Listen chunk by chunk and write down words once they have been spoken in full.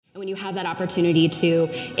When you have that opportunity to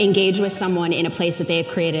engage with someone in a place that they've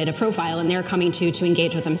created a profile and they're coming to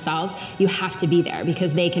engage with themselves, you have to be there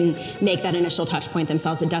because they can make that initial touch point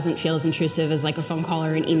themselves. It doesn't feel as intrusive as like a phone call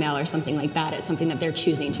or an email or something like that. It's something that they're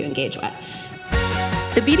choosing to engage with.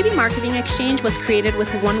 The B2B Marketing Exchange was created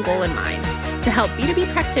with one goal in mind, to help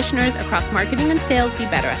B2B practitioners across marketing and sales be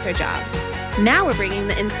better at their jobs. Now we're bringing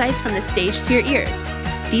the insights from the stage to your ears.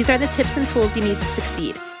 These are the tips and tools you need to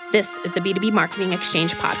succeed. This is the B2B Marketing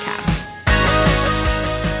Exchange podcast.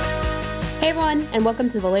 Hey everyone, and welcome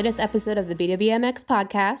to the latest episode of the B2BMX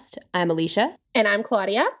podcast. I'm Alicia. And I'm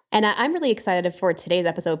Claudia. And I'm really excited for today's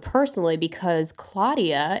episode personally because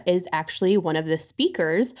Claudia is actually one of the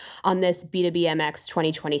speakers on this B2BMX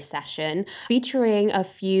 2020 session featuring a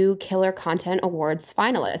few Killer Content Awards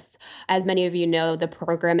finalists. As many of you know, the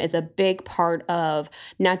program is a big part of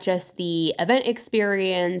not just the event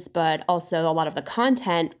experience, but also a lot of the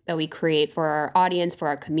content that we create for our audience, for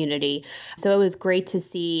our community. So it was great to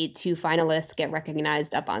see two finalists get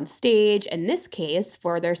recognized up on stage, in this case,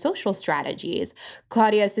 for their social strategies.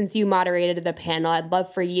 Claudia, since you moderated the panel, I'd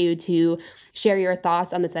love for you to share your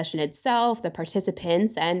thoughts on the session itself, the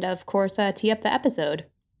participants, and of course, tee up the episode.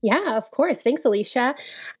 Yeah, of course. Thanks, Alicia.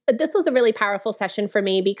 This was a really powerful session for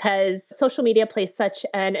me because social media plays such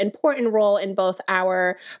an important role in both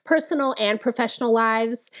our personal and professional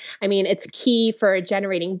lives. I mean, it's key for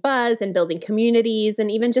generating buzz and building communities and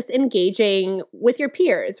even just engaging with your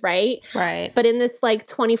peers, right? Right. But in this like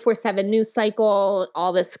 24/7 news cycle,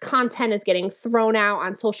 all this content is getting thrown out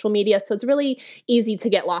on social media. So it's really easy to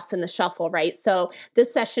get lost in the shuffle, right? So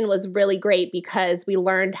this session was really great because we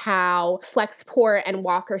learned how Flexport and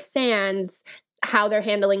Walker Sands, how they're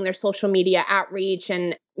handling their social media outreach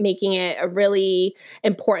and making it a really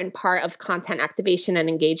important part of content activation and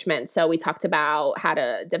engagement. So we talked about how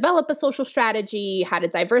to develop a social strategy, how to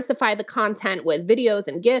diversify the content with videos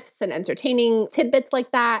and GIFs and entertaining tidbits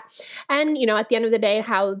like that. And, you know, at the end of the day,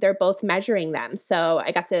 how they're both measuring them. So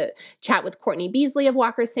I got to chat with Courtney Beasley of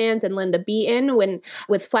Walker Sands and Linda Beaton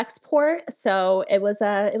with Flexport. So it was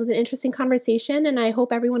an interesting conversation and I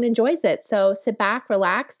hope everyone enjoys it. So sit back,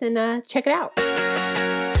 relax, and check it out.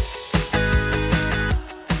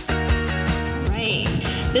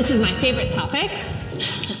 This is my favorite topic.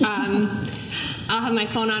 I'll have my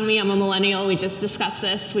phone on me. I'm a millennial. We just discussed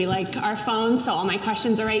this. We like our phones, so all my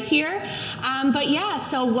questions are right here. But yeah,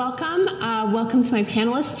 so welcome to my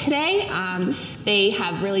panelists today. They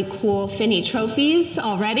have really cool Finney trophies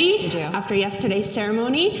already after yesterday's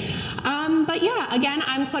ceremony. But yeah, again,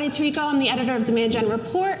 I'm Claudia Tirico. I'm the editor of Demand Gen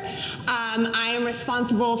Report. I am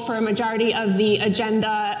responsible for a majority of the agenda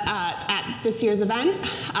at this year's event.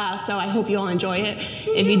 So I hope you all enjoy it.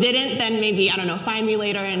 If you didn't, then maybe, I don't know, find me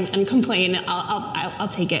later and complain. I'll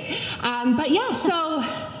take it. But yeah, so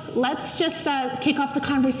let's just kick off the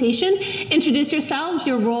conversation. Introduce yourselves,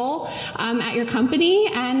 your role at your company,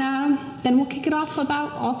 and then we'll kick it off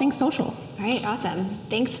about all things social. All right, awesome.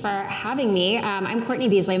 Thanks for having me. I'm Courtney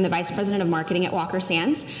Beasley. I'm the Vice President of Marketing at Walker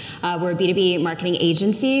Sands. We're a B2B marketing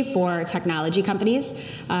agency for technology companies,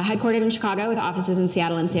 headquartered in Chicago with offices in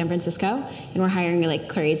Seattle and San Francisco. And we're hiring like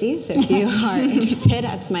crazy, so if you are interested,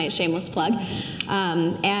 that's my shameless plug.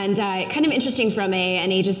 And kind of interesting from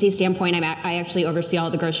an agency standpoint, I actually oversee all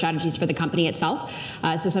the growth strategies for the company itself.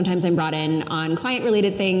 So sometimes I'm brought in on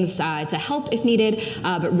client-related things to help if needed,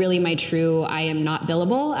 but really I am not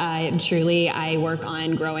billable. I work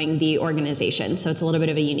on growing the organization. So it's a little bit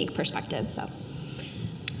of a unique perspective. So,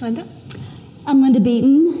 Linda? I'm Linda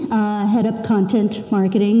Beaton, head up content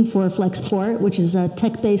marketing for Flexport, which is a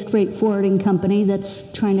tech-based freight forwarding company that's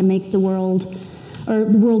trying to make the world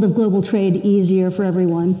of global trade easier for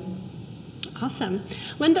everyone. Awesome.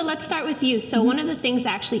 Linda, let's start with you. So one of the things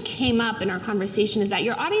that actually came up in our conversation is that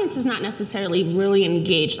your audience is not necessarily really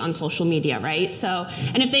engaged on social media, right? So,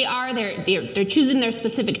 and if they are, they're choosing their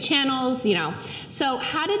specific channels, you know. So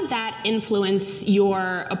how did that influence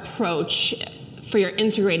your approach for your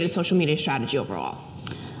integrated social media strategy overall?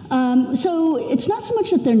 So it's not so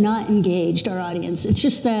much that they're not engaged, our audience. It's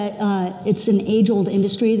just that it's an age-old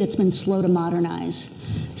industry that's been slow to modernize.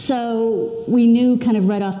 So we knew kind of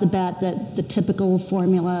right off the bat that the typical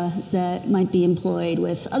formula that might be employed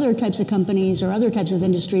with other types of companies or other types of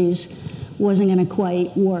industries wasn't going to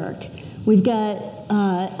quite work. We've got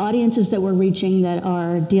audiences that we're reaching that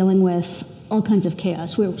are dealing with all kinds of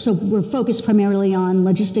chaos. We're focused primarily on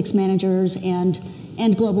logistics managers and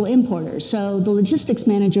global importers. So the logistics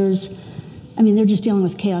managers, I mean, they're just dealing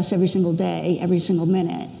with chaos every single day, every single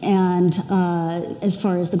minute. And as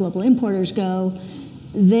far as the global importers go,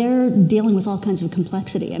 they're dealing with all kinds of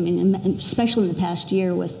complexity. I mean, especially in the past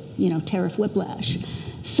year with, tariff whiplash.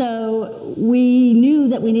 So we knew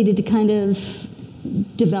that we needed to kind of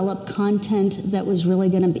develop content that was really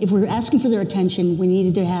going to be, if we were asking for their attention, we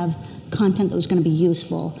needed to have content that was going to be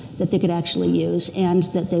useful, that they could actually use, and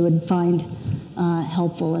that they would find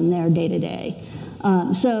helpful in their day-to-day.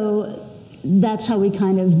 So that's how we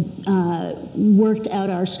kind of worked out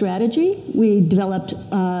our strategy. We developed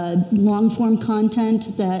long-form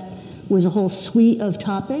content that was a whole suite of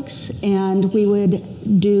topics, and we would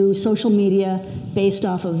do social media based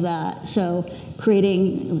off of that. So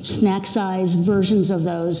creating snack-sized versions of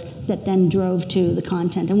those that then drove to the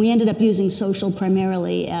content. And we ended up using social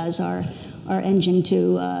primarily as our engine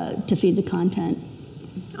to feed the content.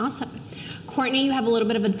 Awesome. Courtney, you have a little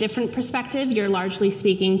bit of a different perspective. You're largely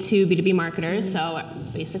speaking to B2B marketers, so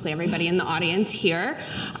basically everybody in the audience here.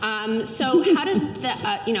 So how does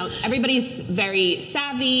everybody's very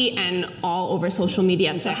savvy and all over social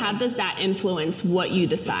media. Exactly. So how does that influence what you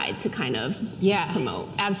decide to kind of promote?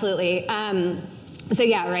 Absolutely. So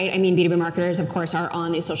yeah, right. I mean, B2B marketers, of course, are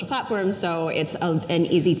on these social platforms, so it's an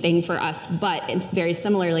easy thing for us. But it's very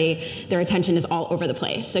similarly, their attention is all over the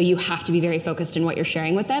place. So you have to be very focused in what you're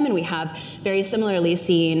sharing with them. And we have very similarly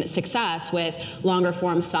seen success with longer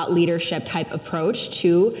form thought leadership type approach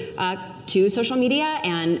to social media.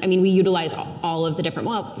 And I mean, we utilize all of the different,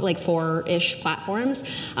 like 4-ish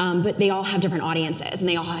platforms, but they all have different audiences and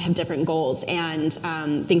they all have different goals and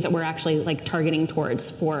things that we're actually like targeting towards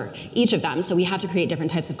for each of them. So we have to create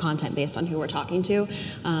different types of content based on who we're talking to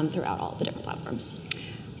throughout all the different platforms.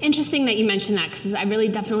 Interesting that you mentioned that, because I really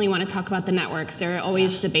definitely want to talk about the networks. There are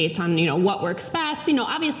always debates on, what works best.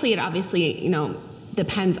 Obviously,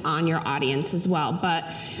 depends on your audience as well. But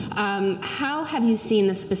how have you seen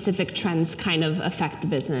the specific trends kind of affect the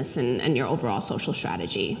business and your overall social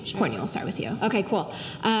strategy? Sure. Courtney, we'll start with you. Okay, cool.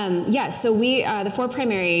 So we, the 4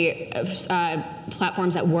 primary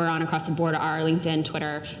platforms that we're on across the board are LinkedIn,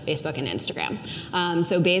 Twitter, Facebook, and Instagram.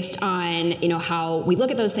 So based on, how we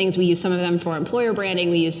look at those things, we use some of them for employer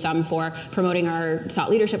branding, we use some for promoting our thought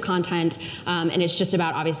leadership content, and it's just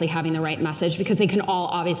about obviously having the right message, because they can all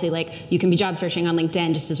obviously, you can be job searching on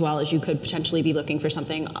LinkedIn just as well as you could potentially be looking for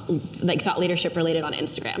something like thought leadership related on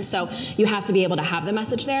Instagram. So you have to be able to have the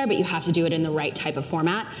message there, but you have to do it in the right type of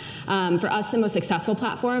format. For us, the most successful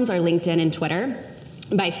platforms are LinkedIn and Twitter.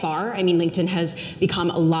 By far. I mean, LinkedIn has become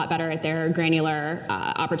a lot better at their granular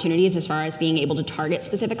opportunities as far as being able to target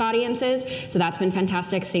specific audiences. So that's been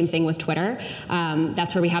fantastic. Same thing with Twitter.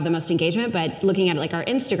 That's where we have the most engagement. But looking at it like our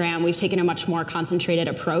Instagram, we've taken a much more concentrated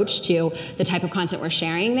approach to the type of content we're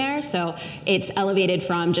sharing there. So it's elevated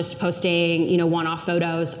from just posting, one-off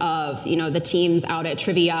photos of, the teams out at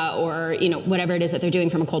trivia or, whatever it is that they're doing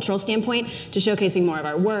from a cultural standpoint, to showcasing more of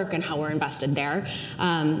our work and how we're invested there.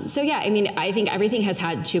 I think everything has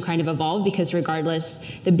had to kind of evolve, because regardless,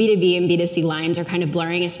 the B2B and B2C lines are kind of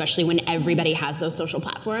blurring, especially when everybody has those social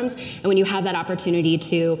platforms. And when you have that opportunity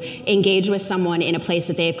to engage with someone in a place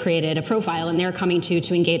that they've created a profile and they're coming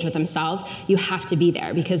to engage with themselves, you have to be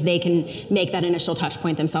there, because they can make that initial touch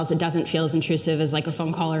point themselves. It doesn't feel as intrusive as like a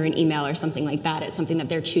phone call or an email or something like that. It's something that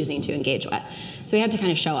they're choosing to engage with. So we have to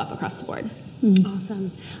kind of show up across the board. Mm-hmm.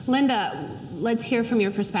 Awesome. Linda, let's hear from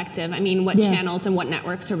your perspective. I mean, what channels and what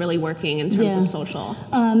networks are really working in terms of social?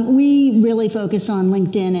 We really focus on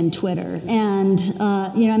LinkedIn and Twitter. And,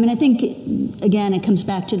 I think, again, it comes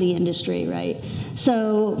back to the industry, right?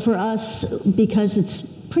 So for us, because it's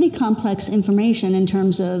pretty complex information in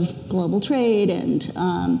terms of global trade and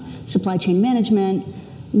supply chain management,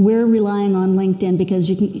 we're relying on LinkedIn because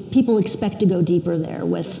people expect to go deeper there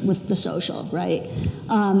with the social, right?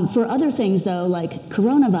 For other things, though, like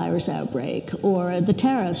coronavirus outbreak or the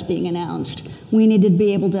tariffs being announced, we need to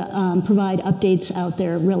be able to provide updates out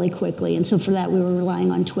there really quickly. And so for that, we were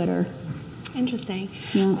relying on Twitter. Interesting.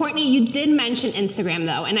 Yeah. Courtney, you did mention Instagram,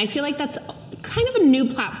 though, and I feel like that's kind of a new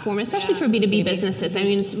platform, especially for B2B businesses. I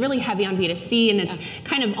mean, it's really heavy on B2C, and it's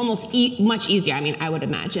kind of almost much easier, I would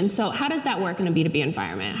imagine. So how does that work in a B2B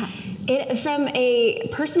environment? From a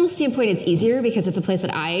personal standpoint, it's easier because it's a place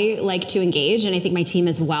that I like to engage, and I think my team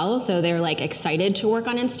as well, so they're excited to work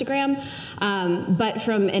on Instagram. But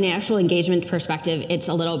from an actual engagement perspective, it's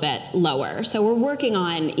a little bit lower. So we're working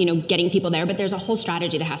on, getting people there, but there's a whole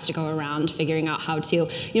strategy that has to go around figuring out how to,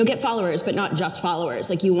 get followers, but not just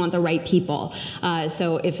followers. You want the right people.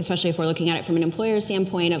 So especially if we're looking at it from an employer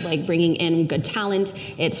standpoint of bringing in good talent,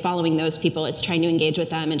 it's following those people, it's trying to engage with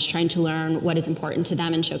them, it's trying to learn what is important to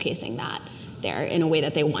them and showcasing that there in a way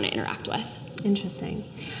that they want to interact with. Interesting.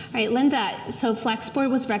 All right, Linda, so Flexboard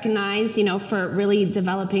was recognized, for really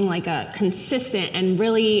developing a consistent and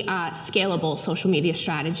really scalable social media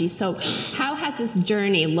strategy. So how has this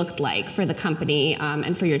journey looked like for the company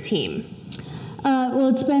and for your team? Well,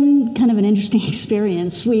 it's been kind of an interesting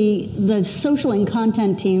experience. The social and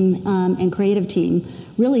content team and creative team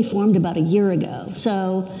really formed about a year ago.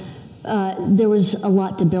 So there was a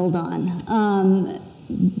lot to build on.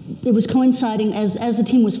 It was coinciding, as the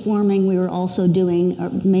team was forming, we were also doing a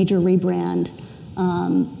major rebrand,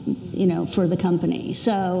 for the company.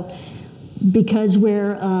 So because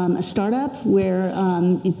we're a startup, we're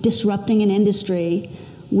disrupting an industry,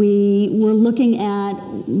 we were looking at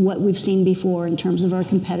what we've seen before in terms of our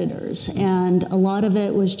competitors. And a lot of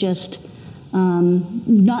it was just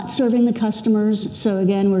not serving the customers. So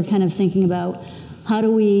again, we're kind of thinking about how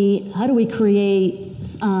do we create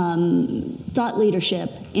thought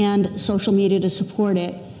leadership and social media to support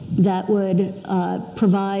it that would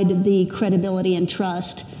provide the credibility and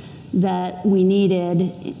trust that we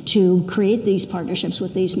needed to create these partnerships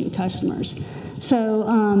with these new customers. So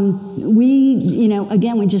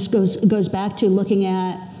again, it just goes back to looking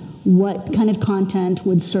at what kind of content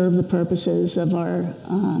would serve the purposes of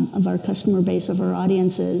our customer base, of our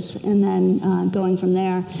audiences, and then going from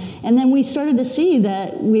there. And then we started to see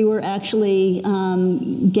that we were actually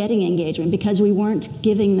getting engagement because we weren't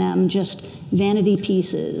giving them just vanity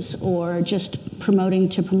pieces or just promoting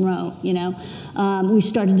to promote, We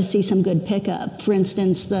started to see some good pickup. For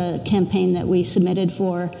instance, the campaign that we submitted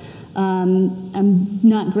for, I'm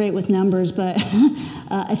not great with numbers, but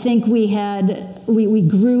I think we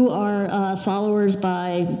grew our followers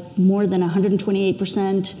by more than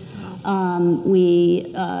 128%.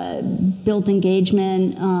 We built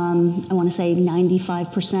engagement, I want to say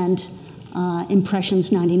 95%, impressions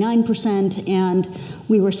 99%, and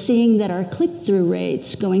we were seeing that our click-through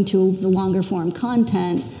rates going to the longer form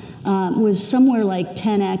content was somewhere like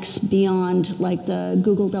 10x beyond like the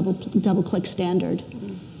Google double-click standard.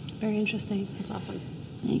 Very interesting. That's awesome.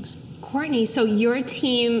 Thanks. Courtney, so your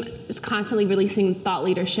team is constantly releasing thought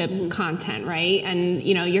leadership content, right? And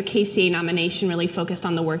your KCA nomination really focused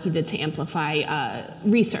on the work you did to amplify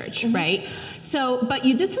research, right? So, but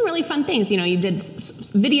you did some really fun things. You did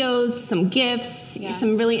videos, some GIFs,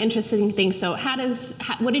 some really interesting things. So,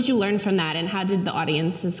 what did you learn from that, and how did the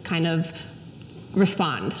audiences kind of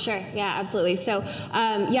respond? Sure, yeah, absolutely. So,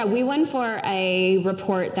 we won for a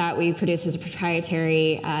report that we produced as a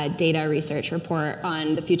proprietary data research report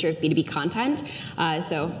on the future of B2B content.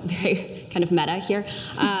 So, very kind of meta here.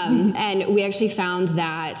 And we actually found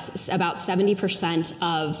that about 70%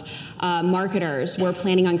 of marketers were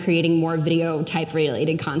planning on creating more video type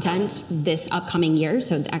related content this upcoming year.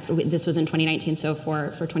 So this was in 2019, so for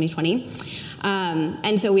 2020.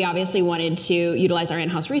 And so we obviously wanted to utilize our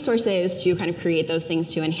in-house resources to kind of create those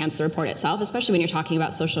things to enhance the report itself, especially when you're talking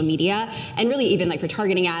about social media and really even like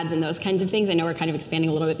retargeting ads and those kinds of things. I know we're kind of expanding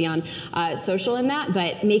a little bit beyond social in that,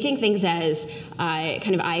 but making things as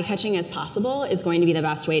kind of eye-catching as possible is going to be the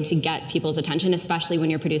best way to get people's attention, especially when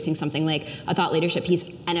you're producing something like a thought leadership piece,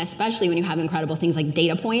 and especially when you have incredible things like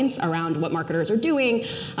data points around what marketers are doing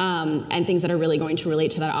and things that are really going to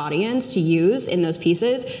relate to that audience to use in those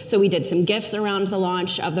pieces. So we did some GIFs around the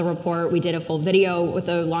launch of the report. We did a full video with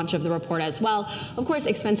the launch of the report as well. Of course,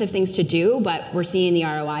 expensive things to do, but we're seeing the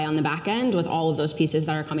ROI on the back end with all of those pieces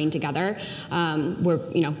that are coming together. We're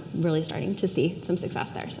really starting to see some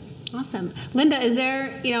success there. So. Awesome. Linda, is there,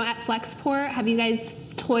 at Flexport, have you guys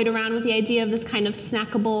toyed around with the idea of this kind of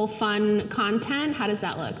snackable, fun content? How does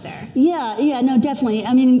that look there? Yeah, no, definitely.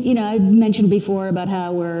 I mean, I mentioned before about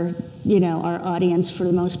how we're, our audience for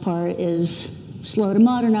the most part is slow to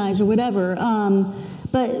modernize or whatever.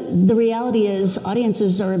 But the reality is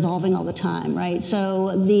audiences are evolving all the time, right?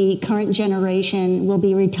 So the current generation will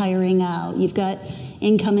be retiring out. You've got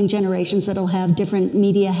incoming generations that'll have different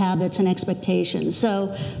media habits and expectations.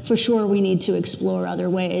 So for sure, we need to explore other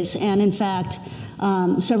ways. And in fact,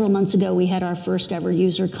 several months ago, we had our first ever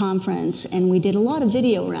user conference, and we did a lot of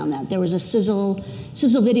video around that. There was a sizzle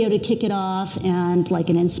video to kick it off, and like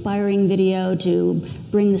an inspiring video to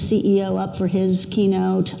bring the CEO up for his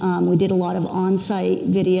keynote. We did a lot of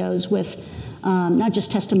on-site videos with not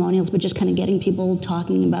just testimonials, but just kind of getting people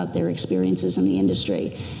talking about their experiences in the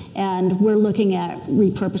industry. And we're looking at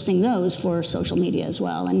repurposing those for social media as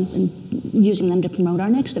well, and using them to promote our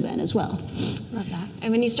next event as well. Love that.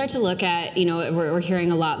 And when you start to look at, we're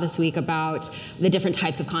hearing a lot this week about the different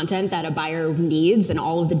types of content that a buyer needs and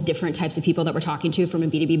all of the different types of people that we're talking to from a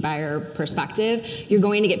B2B buyer perspective. You're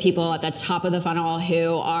going to get people at the top of the funnel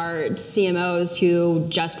who are CMOs who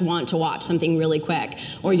just want to watch something really quick,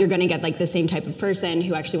 or you're going to get like the same type of person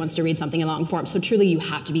who actually wants to read something in long form. So truly you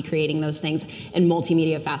have to be creating those things in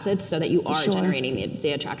multimedia facets so that you are generating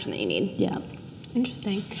the attraction that you need. Yeah.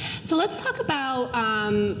 Interesting. So let's talk about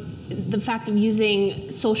the fact of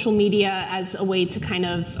using social media as a way to kind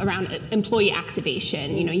of around employee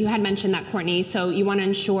activation. You had mentioned that, Courtney. So you want to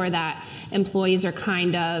ensure that employees are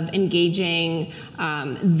kind of engaging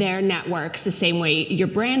their networks the same way your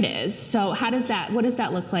brand is. So what does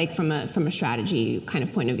that look like from a strategy kind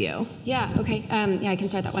of point of view? Yeah, okay. I can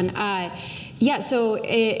start that one. So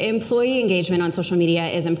employee engagement on social media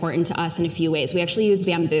is important to us in a few ways. We actually use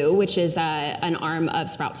Bamboo, which is an arm of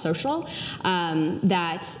Sprout Social.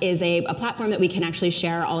 That is a platform that we can actually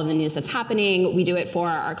share all of the news that's happening. We do it for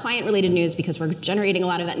our client-related news because we're generating a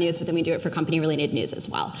lot of that news, but then we do it for company-related news as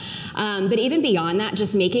well. But even beyond that,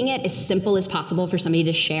 just making it as simple as possible for somebody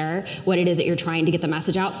to share what it is that you're trying to get the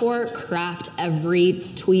message out for, craft every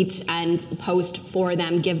tweet and post for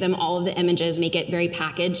them, give them all of the images, make it very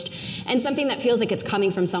packaged, and something that feels like it's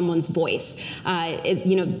coming from someone's voice.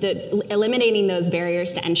 Eliminating those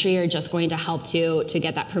barriers to entry are just going to help to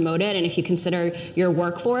get that promoted. And if you consider your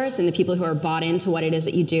workforce and the people who are bought into what it is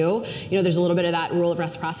that you do, there's a little bit of that rule of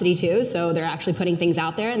reciprocity too. So they're actually putting things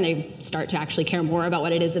out there and they start to actually care more about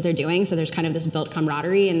what it is that they're doing. So there's kind of this built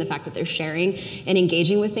camaraderie and the fact that they're sharing and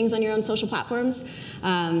engaging with things on your own social platforms.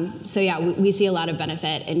 We see a lot of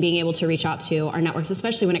benefit in being able to reach out to our networks,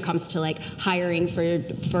 especially when it comes to like hiring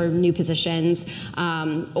for new positions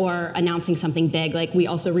or announcing something big. Like we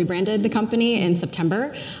also rebranded the company in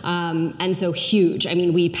September. And so huge. I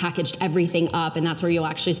mean, we packaged everything up, and that's where you'll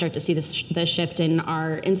actually start to see the shift in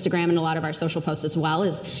our Instagram and a lot of our social posts as well,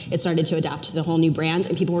 is it started to adapt to the whole new brand,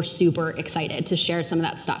 and people were super excited to share some of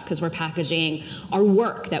that stuff because we're packaging our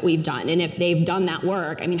work that we've done. And if they've done that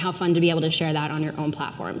work, I mean, how fun to be able to share that on your own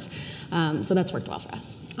platforms. So that's worked well for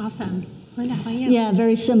us. Awesome. Linda, how about you? Yeah,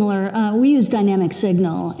 very similar. We use Dynamic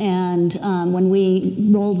Signal, and when we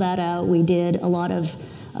rolled that out, we did a lot of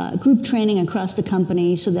group training across the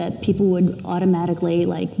company so that people would automatically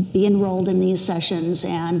be enrolled in these sessions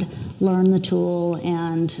and learn the tool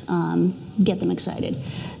and get them excited.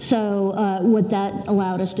 So what that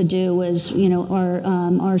allowed us to do was,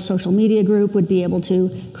 our social media group would be able to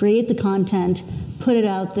create the content, put it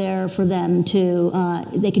out there for them to,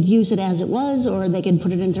 they could use it as it was, or they could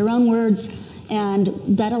put it in their own words. And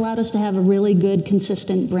that allowed us to have a really good,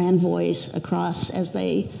 consistent brand voice across as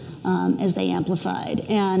they amplified.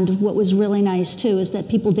 And what was really nice, too, is that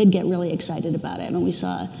people did get really excited about it. And we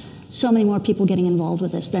saw so many more people getting involved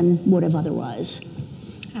with this than would have otherwise.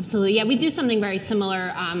 Absolutely. Yeah, we do something very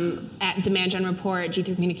similar at Demand Gen Report,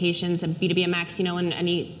 G3 Communications, and B2BMX, when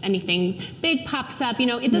anything big pops up,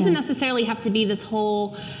 it doesn't necessarily have to be this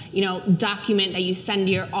whole, document that you send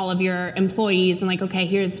all of your employees and okay,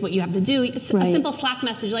 here's what you have to do. A simple Slack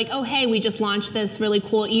message oh, hey, we just launched this really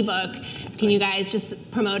cool ebook. Can you guys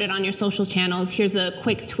just promote it on your social channels? Here's a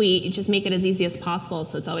quick tweet. You just make it as easy as possible.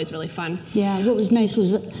 So it's always really fun. Yeah, what was nice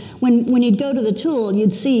was when you'd go to the tool,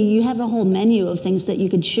 you'd see you have a whole menu of things that you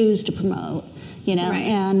could choose to promote, Right.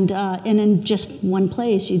 and in just one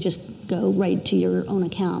place, you just go right to your own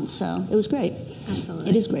account. So it was great. Absolutely.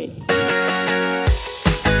 It is great.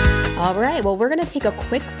 All right, well, we're going to take a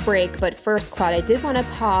quick break, but first, Claude, I did want to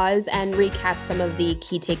pause and recap some of the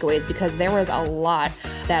key takeaways because there was a lot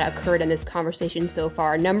that occurred in this conversation so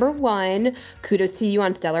far. Number one, kudos to you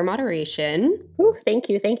on stellar moderation. Ooh, thank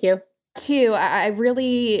you. 2, I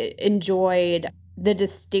really enjoyed the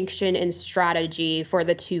distinction in strategy for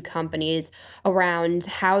the two companies around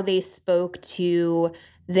how they spoke to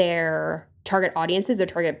their target audiences, their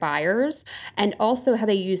target buyers, and also how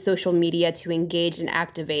they use social media to engage and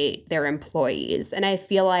activate their employees. And I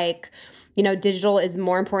feel like, digital is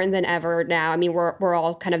more important than ever now. I mean, we're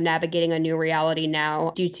all kind of navigating a new reality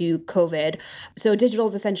now due to COVID. So digital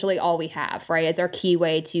is essentially all we have, right? It's our key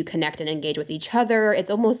way to connect and engage with each other. It's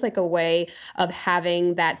almost like a way of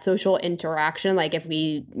having that social interaction, like if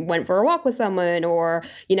we went for a walk with someone or,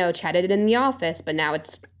 chatted in the office, but now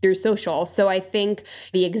it's through social. So I think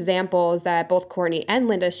the examples that both Courtney and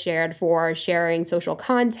Linda shared for sharing social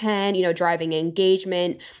content, driving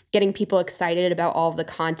engagement, getting people excited about all of the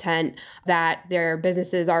content that their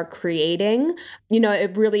businesses are creating,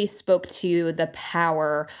 it really spoke to the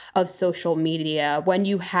power of social media when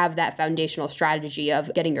you have that foundational strategy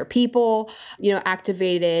of getting your people,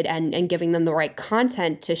 activated and giving them the right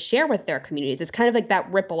content to share with their communities. It's kind of like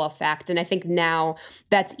that ripple effect. And I think now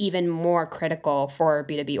that's even more critical for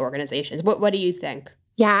B2B organizations. What do you think?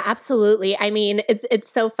 Yeah, absolutely. I mean, it's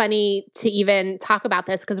so funny to even talk about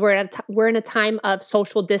this because we're in a time of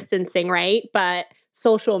social distancing, right? But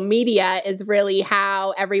social media is really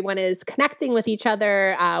how everyone is connecting with each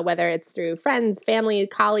other, whether it's through friends, family,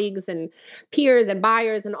 colleagues, and peers and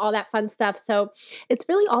buyers and all that fun stuff. So it's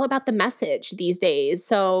really all about the message these days.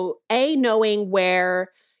 So knowing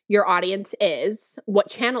where your audience is, what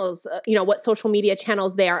channels, what social media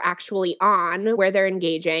channels they are actually on, where they're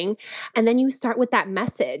engaging. And then you start with that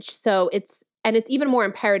message. So it's even more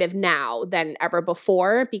imperative now than ever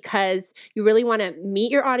before, because you really want to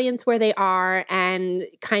meet your audience where they are and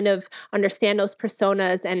kind of understand those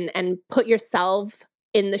personas and put yourself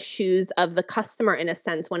in the shoes of the customer, in a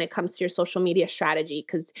sense, when it comes to your social media strategy,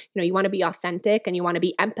 because you want to be authentic and you want to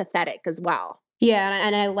be empathetic as well. Yeah,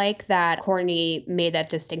 and I like that Courtney made that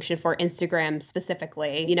distinction for Instagram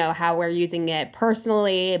specifically, how we're using it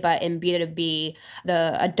personally, but in B2B,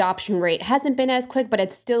 the adoption rate hasn't been as quick, but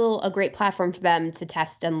it's still a great platform for them to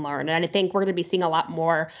test and learn. And I think we're going to be seeing a lot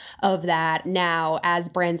more of that now as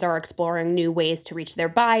brands are exploring new ways to reach their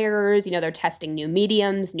buyers. They're testing new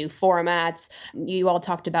mediums, new formats. You all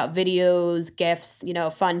talked about videos, GIFs,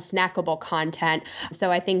 fun snackable content. So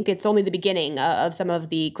I think it's only the beginning of some of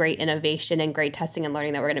the great innovation and great testing and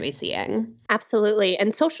learning that we're going to be seeing. Absolutely.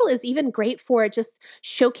 And social is even great for just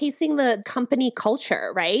showcasing the company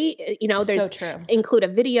culture, right? There's so true. Include a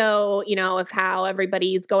video, of how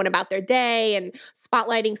everybody's going about their day and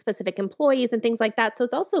spotlighting specific employees and things like that. So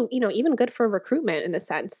it's also, even good for recruitment in a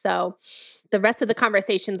sense. So the rest of the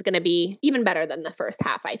conversation is going to be even better than the first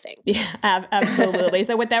half, I think. Yeah, absolutely.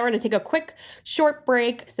 So with that, we're going to take a quick short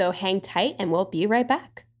break. So hang tight and we'll be right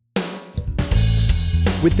back.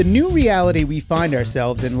 With the new reality we find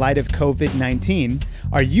ourselves in light of COVID-19,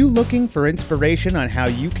 are you looking for inspiration on how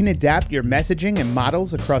you can adapt your messaging and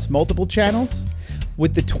models across multiple channels?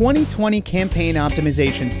 With the 2020 Campaign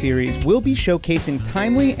Optimization Series, we'll be showcasing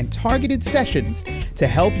timely and targeted sessions to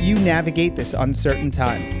help you navigate this uncertain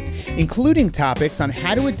time, including topics on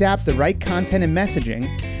how to adapt the right content and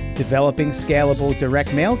messaging, developing scalable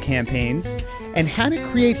direct mail campaigns, and how to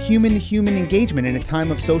create human-to-human engagement in a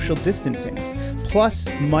time of social distancing, plus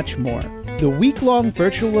much more. The week-long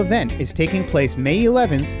virtual event is taking place May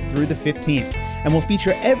 11th through the 15th and will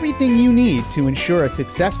feature everything you need to ensure a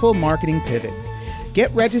successful marketing pivot.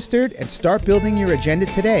 Get registered and start building your agenda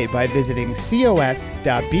today by visiting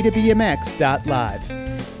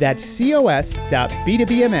cos.b2bmx.live. That's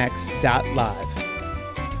cos.b2bmx.live.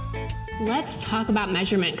 Let's talk about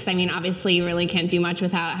measurement, because obviously you really can't do much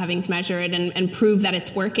without having to measure it and prove that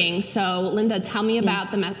it's working. So Linda, tell me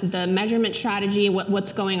about the measurement strategy,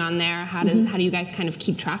 what's going on there, how do you guys kind of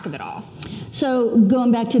keep track of it all? So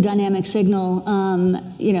going back to Dynamic Signal,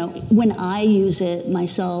 when I use it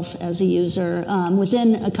myself as a user,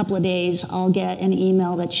 within a couple of days, I'll get an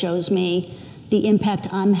email that shows me the impact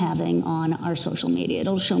I'm having on our social media.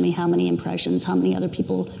 It'll show me how many impressions, how many other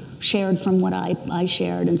people shared from what I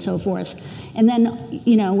shared, and so forth. And then,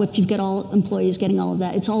 if you've got all employees getting all of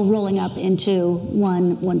that, it's all rolling up into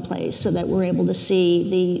one place so that we're able to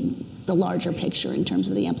see the larger picture in terms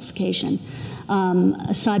of the amplification.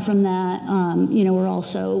 Aside from that, we're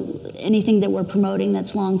also, anything that we're promoting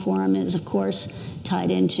that's long form is, of course,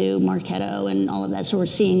 tied into Marketo and all of that. So we're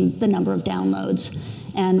seeing the number of downloads.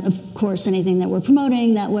 And, of course, anything that we're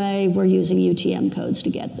promoting that way, we're using UTM codes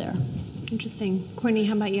to get there. Interesting. Courtney,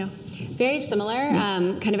 how about you? Very similar.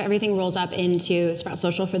 Kind of everything rolls up into Sprout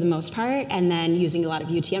Social for the most part, and then using a lot of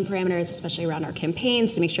UTM parameters, especially around our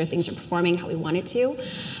campaigns, to make sure things are performing how we want it to.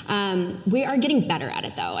 We are getting better at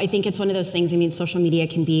it, though. I think it's one of those things, social media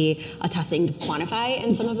can be a tough thing to quantify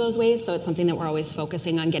in some of those ways, so it's something that we're always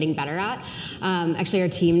focusing on getting better at. Actually, our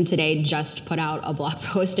team today just put out a blog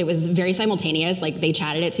post. It was very simultaneous. They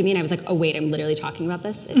chatted it to me, and I was like, oh, wait, I'm literally talking about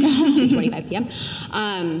this at 2:25 p.m.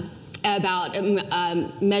 About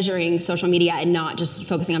measuring social media and not just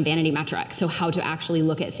focusing on vanity metrics. So how to actually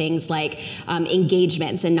look at things like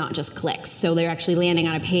engagements and not just clicks. So they're actually landing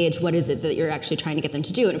on a page. What is it that you're actually trying to get them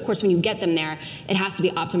to do? And of course, when you get them there, it has to be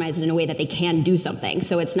optimized in a way that they can do something.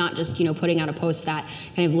 So it's not just putting out a post that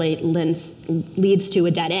kind of leads to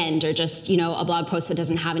a dead end, or just a blog post that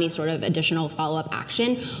doesn't have any sort of additional follow-up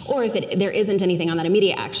action. Or if there isn't anything on that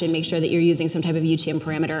immediate action, make sure that you're using some type of UTM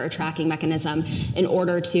parameter or tracking mechanism in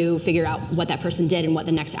order to figure out what that person did and what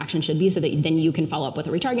the next action should be, so that then you can follow up with a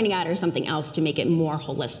retargeting ad or something else to make it more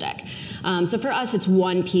holistic. So for us, it's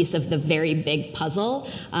one piece of the very big puzzle,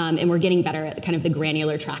 and we're getting better at kind of the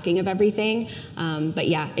granular tracking of everything. But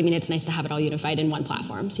yeah, it's nice to have it all unified in one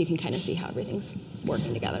platform, so you can kind of see how everything's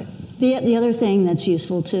working together. The other thing that's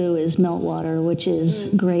useful too is Meltwater, which is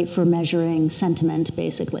great for measuring sentiment.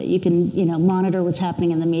 Basically, you can monitor what's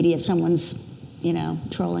happening in the media if someone's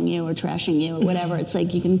trolling you or trashing you or whatever. It's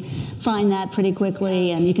like you can find that pretty quickly,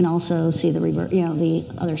 and you can also see the the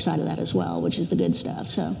other side of that as well, which is the good stuff.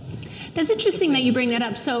 So That's interesting that you bring that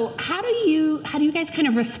up. So how do you guys kind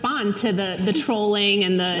of respond to the trolling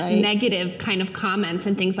and the negative kind of comments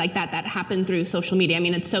and things like that happen through social media? I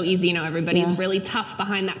mean, it's so easy, everybody's really tough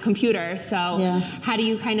behind that computer. So how do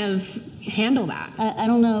you kind of handle that? I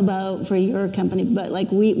don't know about for your company, but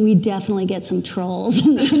like we definitely get some trolls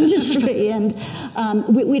in the industry, and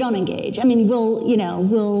we don't engage. I mean,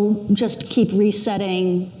 we'll just keep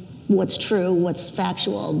resetting what's true, what's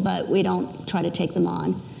factual, but we don't try to take them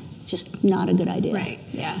on. It's just not a good idea. Right.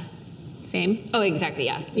 Yeah. Same. Oh, exactly.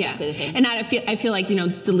 Yeah. Exactly the same. And I feel like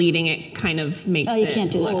deleting it kind of makes it. Oh, you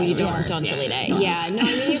can't do that. Oh, you don't delete it. Yeah. No, I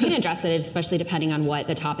mean, you can address it, especially depending on what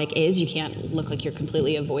the topic is. You can't look like you're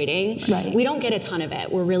completely avoiding. Right. We don't get a ton of it.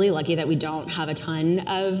 We're really lucky that we don't have a ton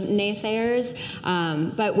of naysayers.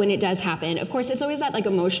 But when it does happen, of course, it's always that like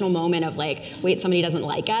emotional moment of like, wait, somebody doesn't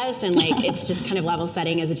like us, and like it's just kind of level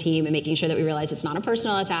setting as a team and making sure that we realize it's not a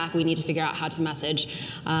personal attack. We need to figure out how to message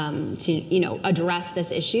to address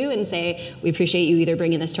this issue and say, we appreciate you either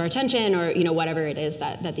bringing this to our attention or whatever it is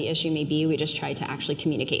that the issue may be. We just try to actually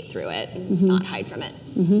communicate through it and not hide from it.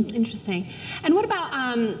 Interesting. And what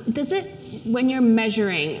about when you're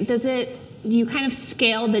measuring, do you kind of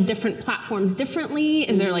scale the different platforms differently?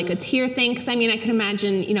 Is there like a tier thing? Because I mean, I can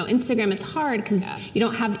imagine, Instagram, it's hard because you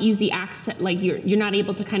don't have easy access. Like you're not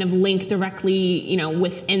able to kind of link directly,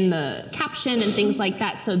 within the caption and things like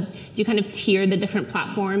that. So do you kind of tier the different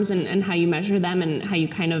platforms and how you measure them and how you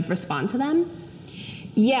kind of respond to them?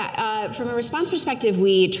 Yeah, from a response perspective,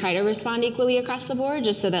 we try to respond equally across the board,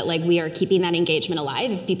 just so that like we are keeping that engagement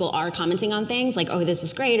alive. If people are commenting on things like, oh, this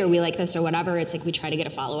is great, or we like this, or whatever, it's like we try to get a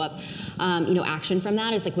follow-up, action from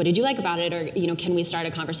that. It's like, what did you like about it, or can we start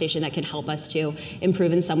a conversation that can help us to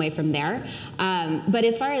improve in some way from there? But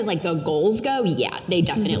as far as like the goals go, yeah, they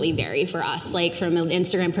definitely vary for us. Like from an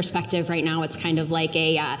Instagram perspective, right now, it's kind of like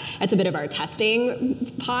it's a bit of our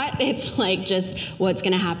testing pot. It's like just what's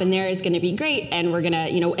going to happen there is going to be great, and we're going to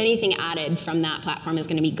anything added from that platform is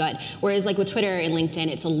going to be good. Whereas like with Twitter and LinkedIn,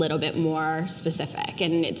 it's a little bit more specific,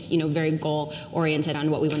 and it's very goal oriented on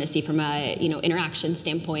what we want to see from a interaction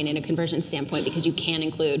standpoint and a conversion standpoint, because you can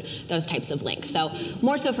include those types of links. So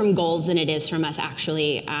more so from goals than it is from us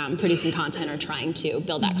actually producing content or trying to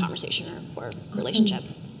build that conversation or relationship.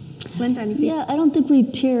 Linda, anything? Yeah, I don't think we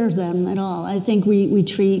tier them at all. I think we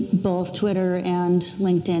treat both Twitter and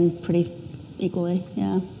LinkedIn pretty equally.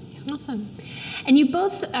 Yeah. Awesome. And you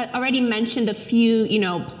both already mentioned a few,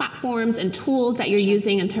 platforms and tools that you're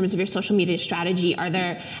using in terms of your social media strategy. Are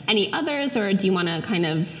there any others, or do you want to kind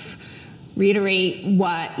of reiterate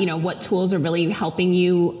what tools are really helping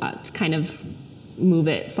you to kind of move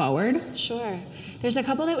it forward? Sure. There's a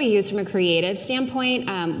couple that we use from a creative standpoint.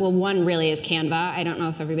 One really is Canva. I don't know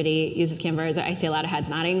if everybody uses Canva. I see a lot of heads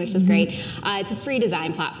nodding, which is great. It's a free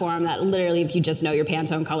design platform that literally, if you just know your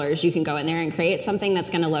Pantone colors, you can go in there and create something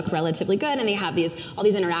that's going to look relatively good. And they have all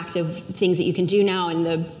these interactive things that you can do now, and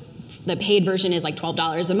the paid version is like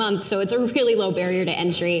 $12 a month, so it's a really low barrier to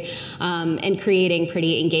entry and creating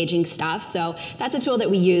pretty engaging stuff. So that's a tool that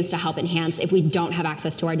we use to help enhance. If we don't have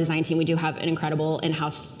access to our design team, we do have an incredible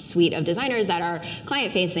in-house suite of designers that are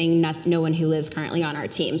client-facing, no one who lives currently on our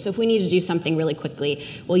team. So if we need to do something really quickly,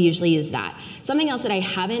 we'll usually use that. Something else that I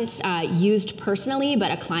haven't used personally,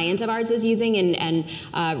 but a client of ours is using and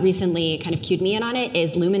recently kind of cued me in on it,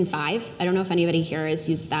 is Lumen 5. I don't know if anybody here has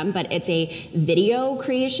used them, but it's a video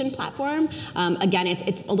creation platform. Again,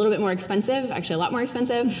 it's a little bit more expensive, actually a lot more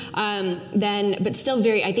expensive, but still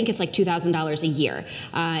I think it's like $2,000 a year.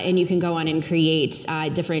 And you can go on and create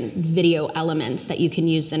different video elements that you can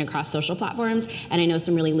use then across social platforms. And I know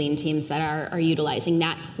some really lean teams that are utilizing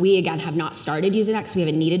that. We, again, have not started using that because we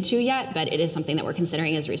haven't needed to yet, but it is something that we're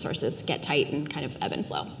considering as resources get tight and kind of ebb and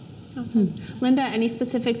flow. Awesome. Linda, any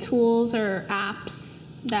specific tools or apps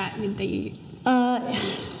that you...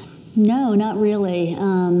 No, not really.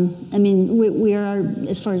 I mean, we are,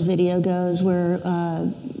 as far as video goes, we're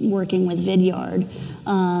working with Vidyard.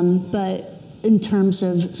 But in terms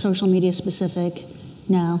of social media specific,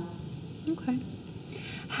 no. Okay.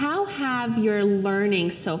 How have your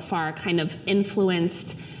learnings so far kind of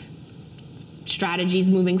influenced strategies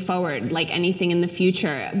moving forward, like anything in the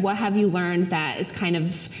future? What have you learned that is kind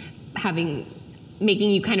of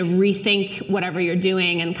making you kind of rethink whatever you're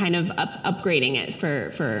doing and kind of upgrading it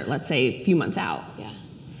for let's say, a few months out? Yeah.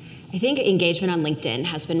 I think engagement on LinkedIn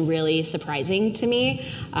has been really surprising to me,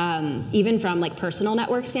 even from like personal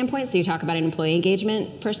network standpoint. So you talk about an employee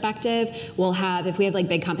engagement perspective. We'll have, if we have like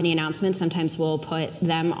big company announcements, sometimes we'll put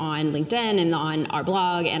them on LinkedIn and on our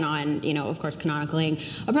blog and on, of course,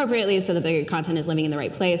 canonicling appropriately so that the content is living in the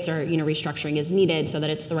right place, or, restructuring is needed so that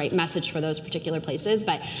it's the right message for those particular places.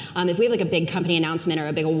 But if we have like a big company announcement or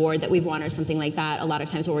a big award that we've won or something like that, a lot of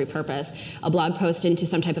times we'll repurpose a blog post into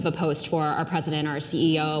some type of a post for our president or our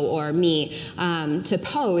CEO or me to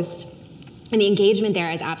post. And the engagement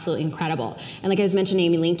there is absolutely incredible. And like I was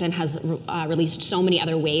mentioning, LinkedIn has released so many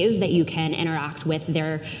other ways that you can interact with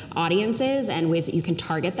their audiences and ways that you can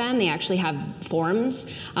target them. They actually have forums,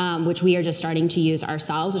 which we are just starting to use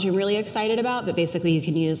ourselves, which I'm really excited about. But basically, you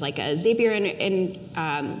can use like a Zapier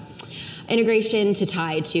integration to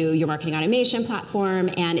tie to your marketing automation platform,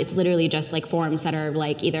 and it's literally just like forms that are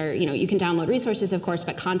like either, you can download resources, of course,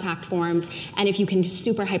 but contact forms, and if you can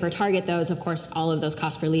super hyper target those, of course, all of those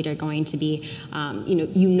cost per lead are going to be, that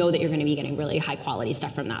you're going to be getting really high quality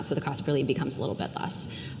stuff from that, so the cost per lead becomes a little bit less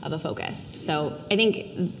of a focus. So I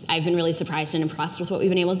think I've been really surprised and impressed with what we've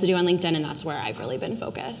been able to do on LinkedIn, and that's where I've really been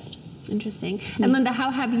focused. Interesting. And Linda, how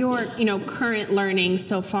have your current learnings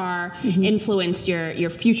so far influenced your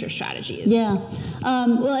future strategies? Yeah.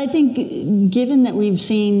 Well, I think given that we've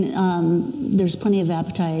seen there's plenty of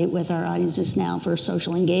appetite with our audiences now for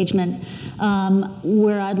social engagement,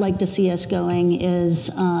 where I'd like to see us going is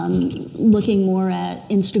looking more at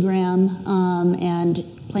Instagram and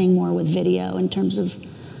playing more with video in terms of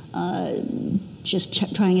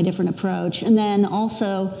just trying a different approach. And then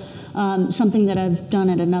also something that I've done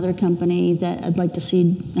at another company that I'd like to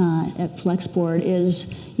see at Flexboard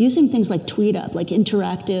is using things like TweetUp, like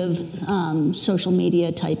interactive social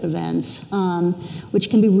media type events, which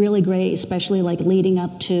can be really great, especially like leading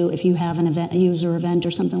up to if you have an event, a user event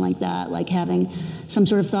or something like that, like having some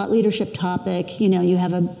sort of thought leadership topic. You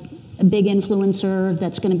have a big influencer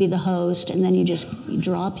that's going to be the host, and then you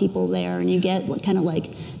draw people there, and you get kind of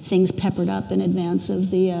like things peppered up in advance of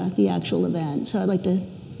the actual event. So I'd like to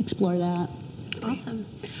explore that. That's awesome.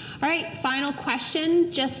 All right, final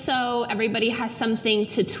question, just so everybody has something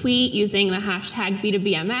to tweet using the hashtag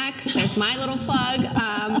B2BMX. There's my little plug.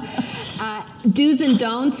 Do's and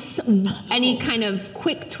don'ts, any kind of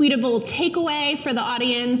quick tweetable takeaway for the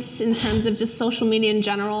audience in terms of just social media in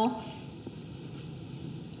general?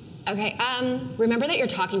 Okay, remember that you're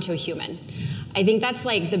talking to a human. I think that's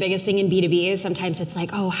like the biggest thing in B2B is sometimes it's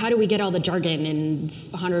like, oh, how do we get all the jargon in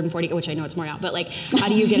 140, which I know it's more now, but like, how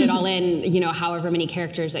do you get it all in, however many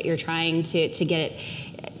characters that you're trying to get it,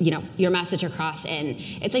 your message across in.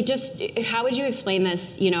 It's like, just how would you explain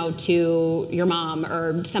this, to your mom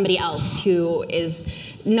or somebody else who is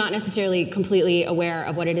not necessarily completely aware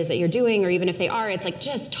of what it is that you're doing, or even if they are, it's like,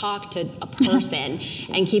 just talk to a person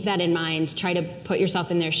and keep that in mind. Try to put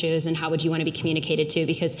yourself in their shoes and how would you want to be communicated to,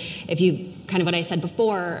 because if you, kind of what I said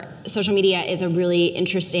before, social media is a really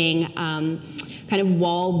interesting kind of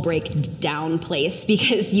wall breakdown place,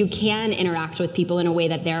 because you can interact with people in a way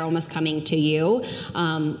that they're almost coming to you,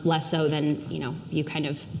 less so than, you kind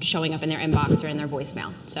of showing up in their inbox or in their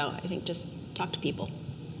voicemail. So I think just talk to people.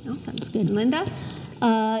 Awesome. That's good. Linda?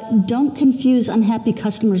 Don't confuse unhappy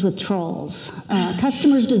customers with trolls.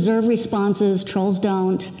 Customers deserve responses, trolls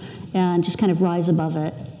don't, and just kind of rise above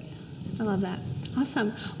it. I love that.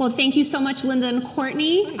 Awesome. Well, thank you so much, Linda and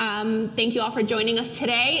Courtney. Thank you all for joining us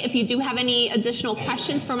today. If you do have any additional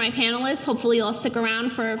questions for my panelists, hopefully you'll stick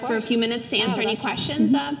around for a few minutes to answer any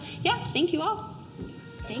questions. Thank you all.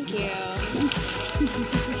 Thank you.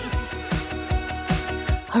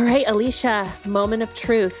 All right, Alicia, moment of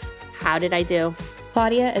truth. How did I do?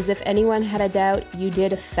 Claudia, as if anyone had a doubt, you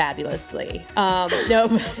did fabulously. No,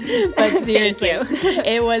 but seriously,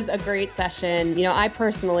 it was a great session. I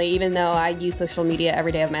personally, even though I use social media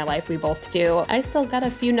every day of my life, we both do, I still got a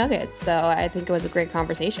few nuggets. So I think it was a great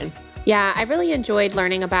conversation. Yeah, I really enjoyed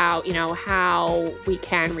learning about, how we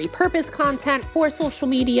can repurpose content for social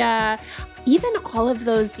media. Even all of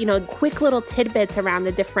those, quick little tidbits around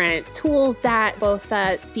the different tools that both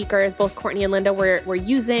speakers, both Courtney and Linda were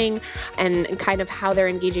using, and kind of how they're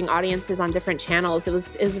engaging audiences on different channels. It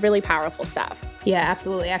was really powerful stuff. Yeah,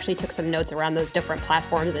 absolutely. I actually took some notes around those different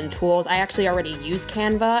platforms and tools. I actually already use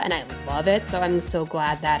Canva and I love it. So I'm so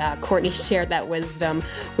glad that Courtney shared that wisdom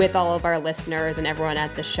with all of our listeners and everyone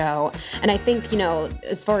at the show. And I think,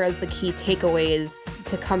 as far as the key takeaways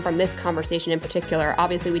to come from this conversation in particular,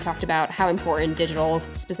 obviously we talked about how important digital,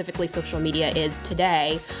 specifically social media, is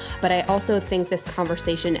today, but I also think this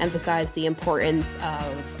conversation emphasized the importance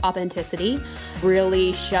of authenticity,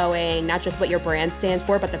 really showing not just what your brand stands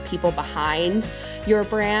for, but the people behind your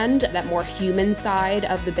brand. That more human side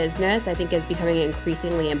of the business, I think, is becoming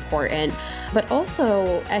increasingly important. But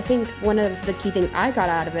also, I think one of the key things I got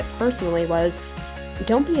out of it personally was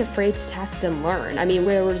don't be afraid to test and learn. I mean,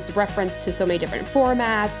 there was reference to so many different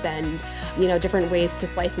formats and, different ways to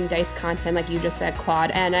slice and dice content, like you just said, Claude.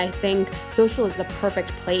 And I think social is the perfect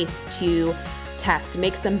place to test,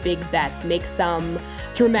 make some big bets, make some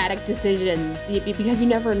dramatic decisions, because you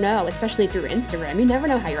never know, especially through Instagram, you never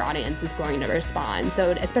know how your audience is going to respond.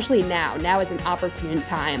 So especially now is an opportune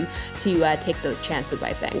time to take those chances,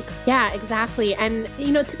 I think. Yeah, exactly. And,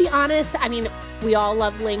 to be honest, I mean, we all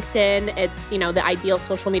love LinkedIn. It's, the ideal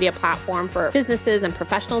social media platform for businesses and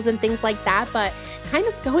professionals and things like that. But kind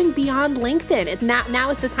of going beyond LinkedIn, now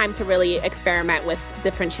is the time to really experiment with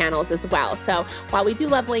different channels as well. So while we do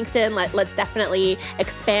love LinkedIn, let's definitely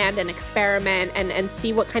expand and experiment and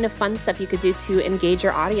see what kind of fun stuff you could do to engage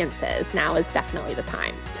your audiences. Now is definitely the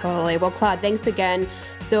time. Totally. Well, Claude, thanks again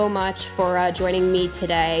so much for joining me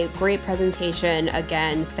today. Great presentation.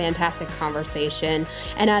 Again, fantastic conversation.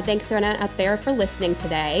 And thanks for everyone out there for listening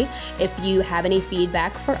today. If you have any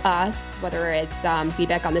feedback for us, whether it's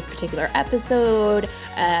feedback on this particular episode,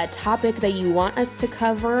 a topic that you want us to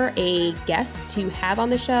cover, a guest to have on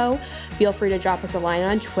the show, feel free to drop us a line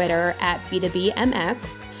on Twitter at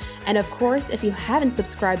B2BMX. And of course, if you haven't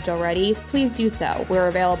subscribed already, please do so. We're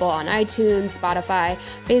available on iTunes, Spotify,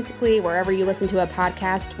 basically wherever you listen to a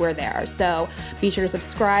podcast, we're there. So be sure to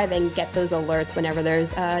subscribe and get those alerts whenever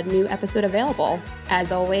there's a new episode available.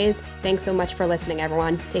 As always, thanks so much for listening,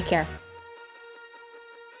 everyone. Take care.